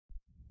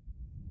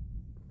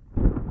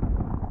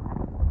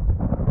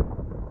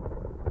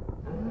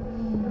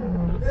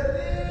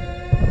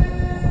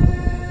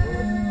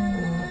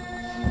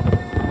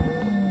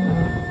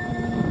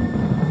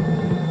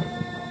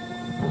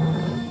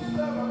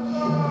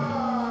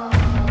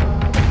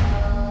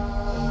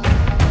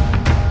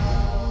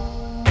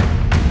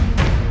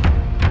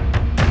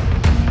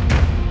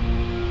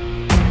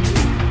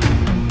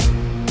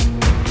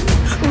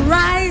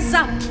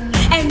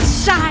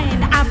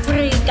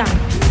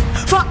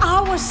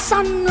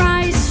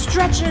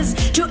stretches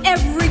to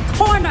every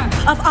corner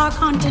of our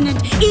continent,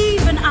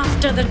 even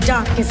after the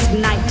darkest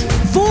night.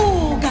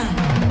 Voga,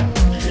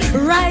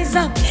 rise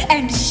up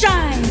and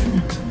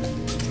shine.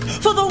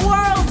 For the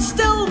world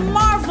still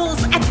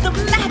marvels at the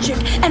magic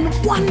and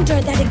wonder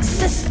that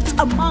exists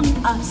among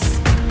us.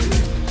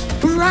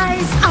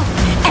 Rise up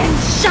and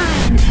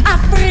shine,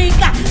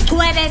 Africa,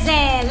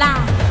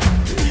 tuerezela.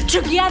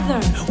 Together,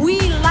 we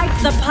light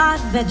the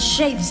path that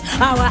shapes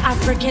our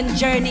African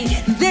journey.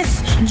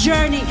 This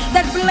journey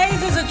that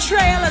blazes a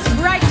trail as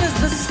bright as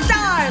the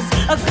stars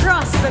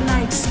across the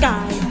night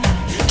sky.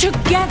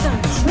 Together,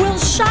 we'll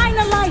shine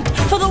a light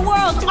for the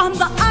world on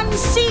the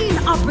unseen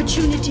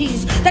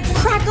opportunities that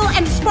crackle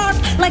and spark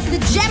like the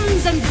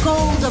gems and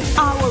gold of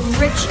our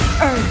rich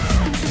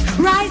earth.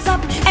 Rise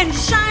up and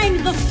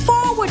shine, the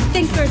forward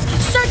thinkers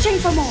searching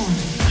for more.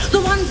 The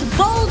ones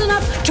bold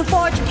enough to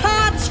forge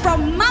paths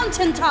from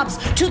mountaintops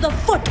to the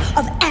foot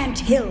of ant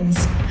hills.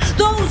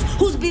 Those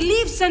whose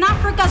beliefs in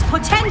Africa's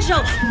potential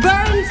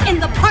burns in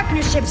the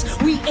partnerships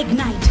we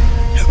ignite.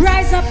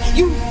 Rise up,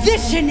 you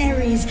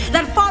visionaries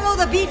that follow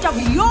the beat of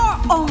your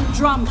own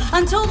drum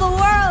until the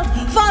world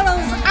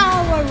follows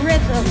our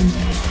rhythm.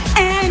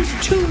 And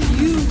to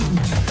you,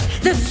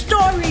 the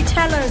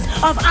storytellers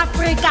of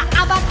Africa,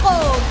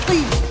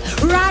 Abakoti,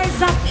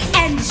 rise up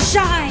and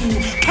shine.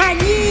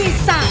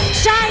 Khanyisa,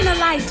 shine a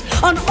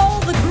light on all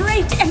the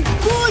great and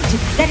good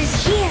that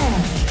is here.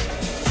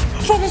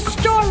 For the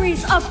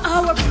stories of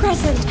our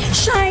present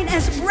shine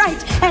as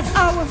bright as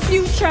our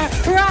future.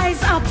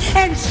 Rise up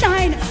and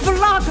shine,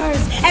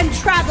 vloggers and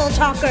travel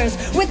talkers.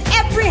 With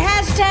every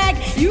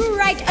hashtag, you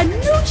write a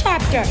new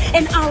chapter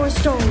in our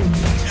story.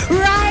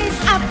 Rise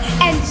up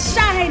and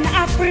shine,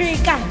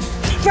 Africa.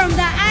 From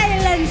the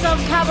islands of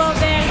Cabo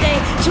Verde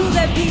to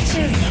the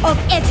beaches of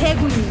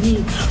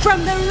Eteguini,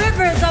 from the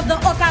rivers of the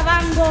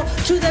Okavango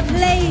to the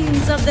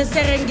plains of the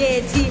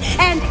Serengeti,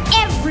 and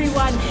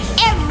everyone,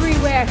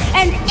 everywhere,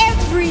 and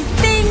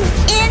everything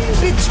in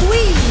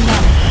between.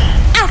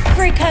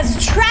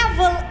 Africa's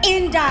travel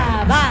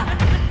indaba.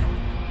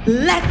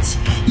 Let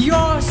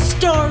your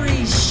story